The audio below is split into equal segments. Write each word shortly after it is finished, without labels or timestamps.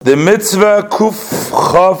The mitzvah Kuf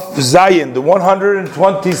Chav Zayin, the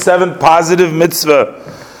 127 positive mitzvah,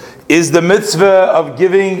 is the mitzvah of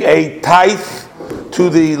giving a tithe to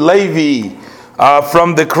the Levi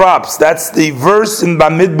from the crops. That's the verse in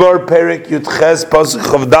Bamidbar Perek Yudches Pasuk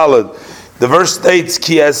Chav Daled. The verse states,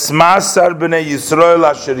 Ki esmasar b'nei Yisrael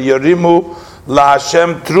asher yarimu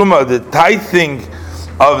laHashem truma, the tithing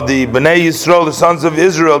of the b'nei Yisrael, the sons of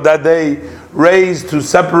Israel, that they raised to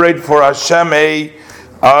separate for Hashem a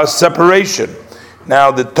separation.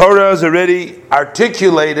 Now the Torah has already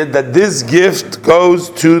articulated that this gift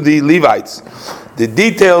goes to the Levites. The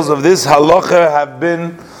details of this halacha have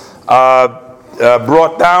been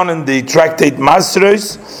brought down in the tractate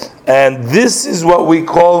Masros, and this is what we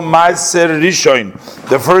call Maaser Rishon,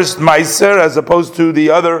 the first Maaser, as opposed to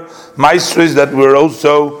the other Maasros that we're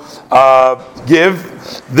also give.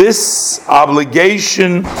 This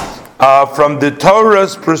obligation from the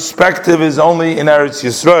Torah's perspective is only in Eretz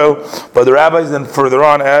Yisrael, but the rabbis then further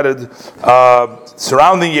on added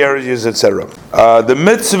surrounding areas, etc. The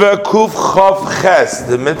mitzvah Kuf Chav Ches,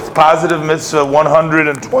 the positive mitzvah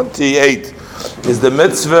 128, is the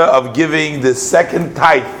mitzvah of giving the second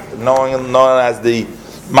tithe, known as the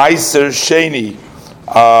Maaser Sheni,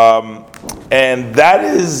 and that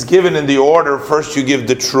is given in the order. First, you give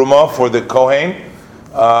the Truma for the Kohen.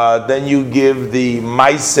 Then you give the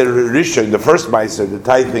Maaser Rishon, the first Maaser, the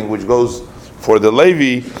tithing, which goes for the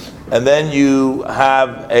Levi, and then you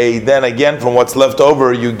have then again from what's left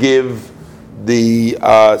over, you give the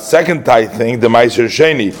second tithing, the Maaser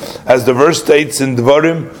Sheni, as the verse states in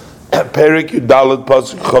Dvarim, Perek Yudalet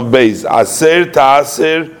Pasuk Chav Beis, Aser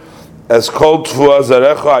Ta'aser as Kol Tfua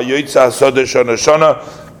Zarecha Ayoytza Asodeh Shona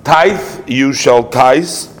Shona, tithe you shall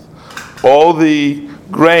tithe all the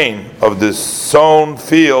grain of the sown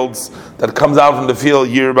fields that comes out from the field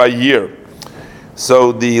year by year.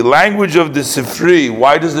 So the language of the Sifri,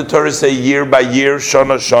 why does the Torah say year by year,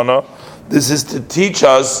 Shana Shana? This is to teach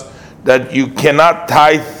us that you cannot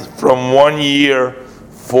tithe from one year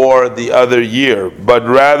for the other year, but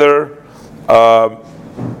rather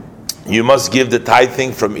you must give the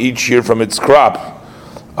tithing from each year from its crop.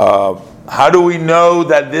 How do we know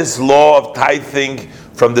that this law of tithing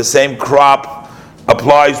from the same crop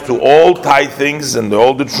applies to all tithings and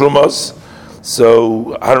all the trumas?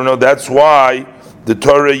 So I don't know. That's why the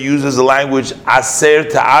Torah uses the language aser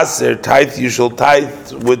to aser, tithe you shall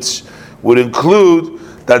tithe, which would include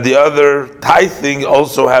that the other tithing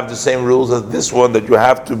also have the same rules as this one, that you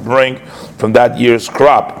have to bring from that year's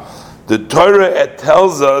crop. The Torah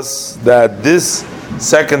tells us that this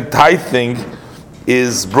second tithing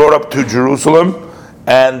is brought up to Jerusalem,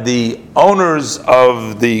 and the owners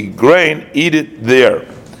of the grain eat it there.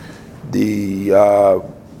 The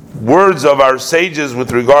words of our sages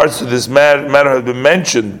with regards to this matter have been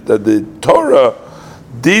mentioned, that the Torah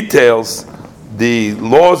details the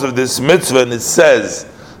laws of this mitzvah, and it says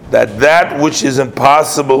that which is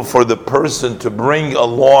impossible for the person to bring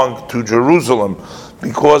along to Jerusalem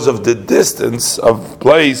because of the distance of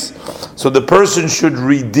place, so the person should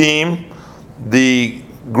redeem the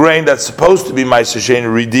grain that's supposed to be Maaser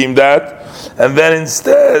Sheni, redeem that, and then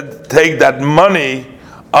instead take that money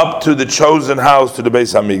up to the chosen house, to the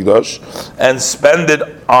Beis Hamikdash, and spend it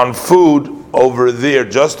on food over there,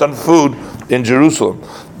 just on food in Jerusalem.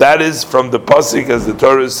 That is from the pasuk, as the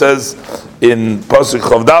Torah says in pasuk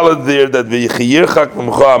Chav Daled there, that v'yichiyirchak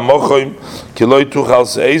mimcha amochim ki lo tuchal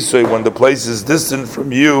se'esoi, when the place is distant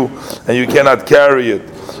from you and you cannot carry it.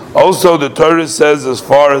 Also, the Torah says, as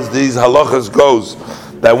far as these halachas goes,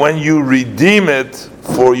 that when you redeem it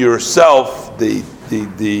for yourself, the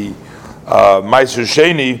Maaser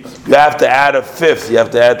Sheni, you have to add a fifth. You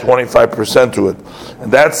have to add 25% to it,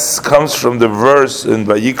 and that comes from the verse in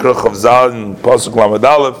Vayikra Chav Zal in Pasuk Lamed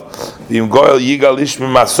Aleph, V'im goyel yigal ish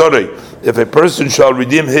mimasorei, if a person shall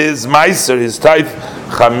redeem his Maaser, his tithe,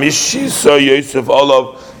 chamishi so Yosef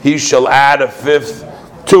olav, he shall add a fifth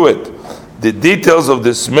to it. The details of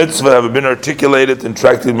this mitzvah have been articulated in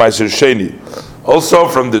Tractate Maaser Sheni. Also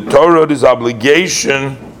from the Torah, this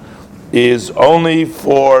obligation is only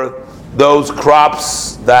for those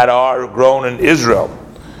crops that are grown in Israel,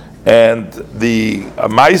 and the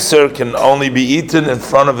Maaser can only be eaten in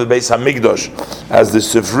front of the Beis Hamikdash. As the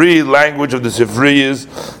Sifri language of the Sifri is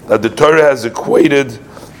that the Torah has equated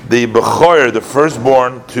the Bechor, the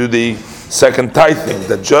firstborn, to the second tithing.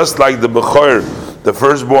 That just like the Bechor, the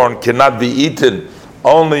firstborn, cannot be eaten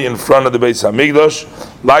only in front of the Beis Hamikdash,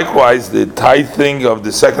 likewise the tithing of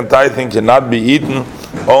the second tithing cannot be eaten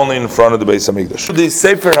only in front of the Beis Hamikdash. The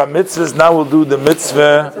Sefer HaMitzvahs, now we'll do the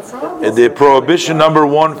mitzvah, the prohibition number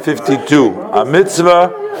 152. A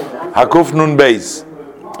mitzvah Hakuf Nun Beis.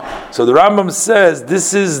 So the Rambam says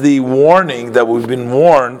this is the warning that we've been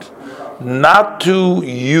warned not to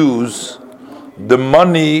use the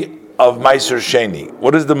money of Meiser Sheni.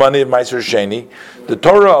 What is the money of Meiser Sheni? The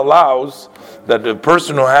Torah allows that the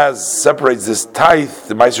person who separates this tithe,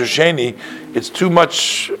 the Meiser Sheni, it's too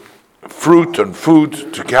much fruit and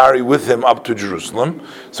food to carry with him up to Jerusalem.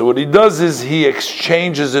 So what he does is he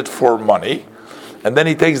exchanges it for money, and then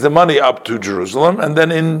he takes the money up to Jerusalem, and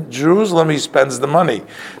then in Jerusalem he spends the money.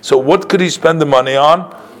 So what could he spend the money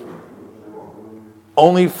on?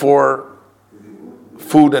 Only for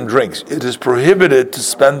food and drinks. It is prohibited to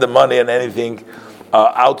spend the money on anything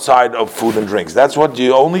outside of food and drinks. That's what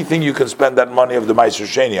the only thing you can spend that money of the Meiser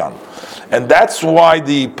Sheni on. And that's why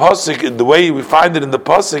the pasuk, the way we find it in the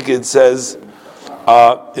pasuk, it says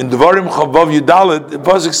in Devarim Chavav Yudalet, the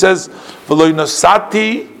pasuk says, "V'lo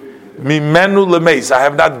nosati mimenu lemeis." I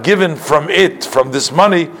have not given from this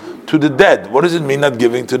money to the dead. What does it mean, not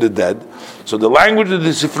giving to the dead? So the language of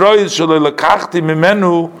the Sifra is "Shelo lekachti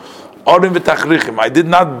mimenu orim v'tachrichim." I did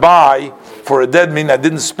not buy for a dead, mean I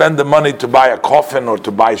didn't spend the money to buy a coffin or to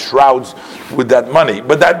buy shrouds with that money.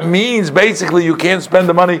 But that means basically you can't spend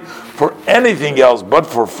the money for anything else but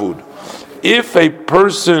for food. If a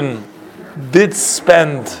person did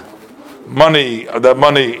spend that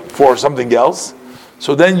money for something else,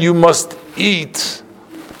 so then you must eat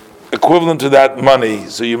equivalent to that money.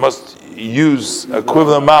 So you must use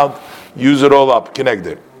equivalent amount, use it all up,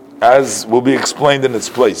 connected, as will be explained in its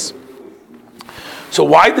place. So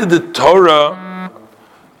why did the Torah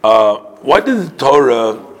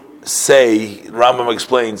say, Rambam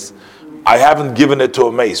explains, I haven't given it to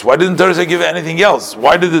a mace? Why didn't the Torah say give anything else?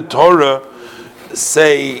 Why did the Torah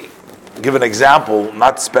say, give an example,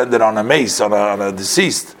 not spend it on a mace, on a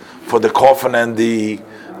deceased, for the coffin and the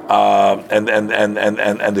and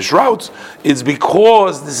the shrouds? It's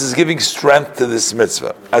because this is giving strength to this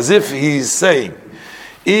mitzvah. As if he's saying,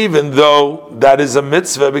 even though that is a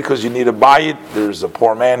mitzvah because you need to buy it, there's a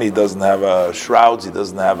poor man, he doesn't have shrouds, he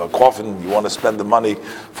doesn't have a coffin, you want to spend the money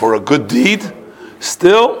for a good deed,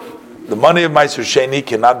 still, the money of Meiser Sheni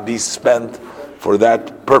cannot be spent for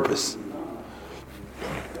that purpose.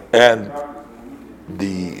 And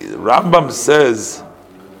the Rambam says,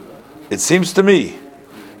 it seems to me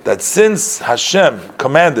that since Hashem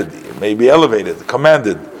commanded, maybe elevated,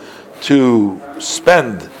 commanded to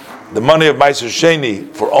spend the money of Meiser Sheni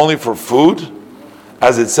only for food,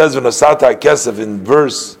 as it says in Asata Kesef in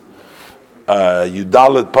verse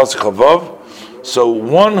Yudalet Pasuk Chavav. So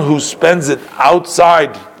one who spends it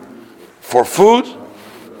outside for food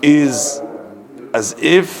is as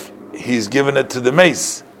if he's given it to the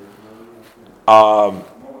mace.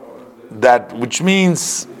 That which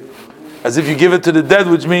means as if you give it to the dead,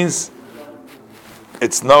 which means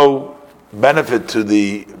it's no benefit to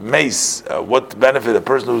the mace. What benefit? A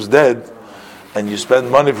person who's dead and you spend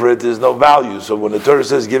money for it, there's no value. So when the Torah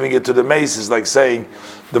says giving it to the mace, is like saying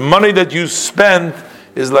the money that you spend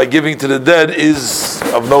is like giving to the dead is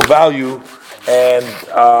of no value, and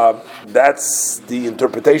that's the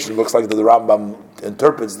interpretation. It looks like the Rambam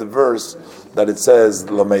interprets the verse that it says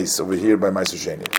la mace over here by Meiser Sheni.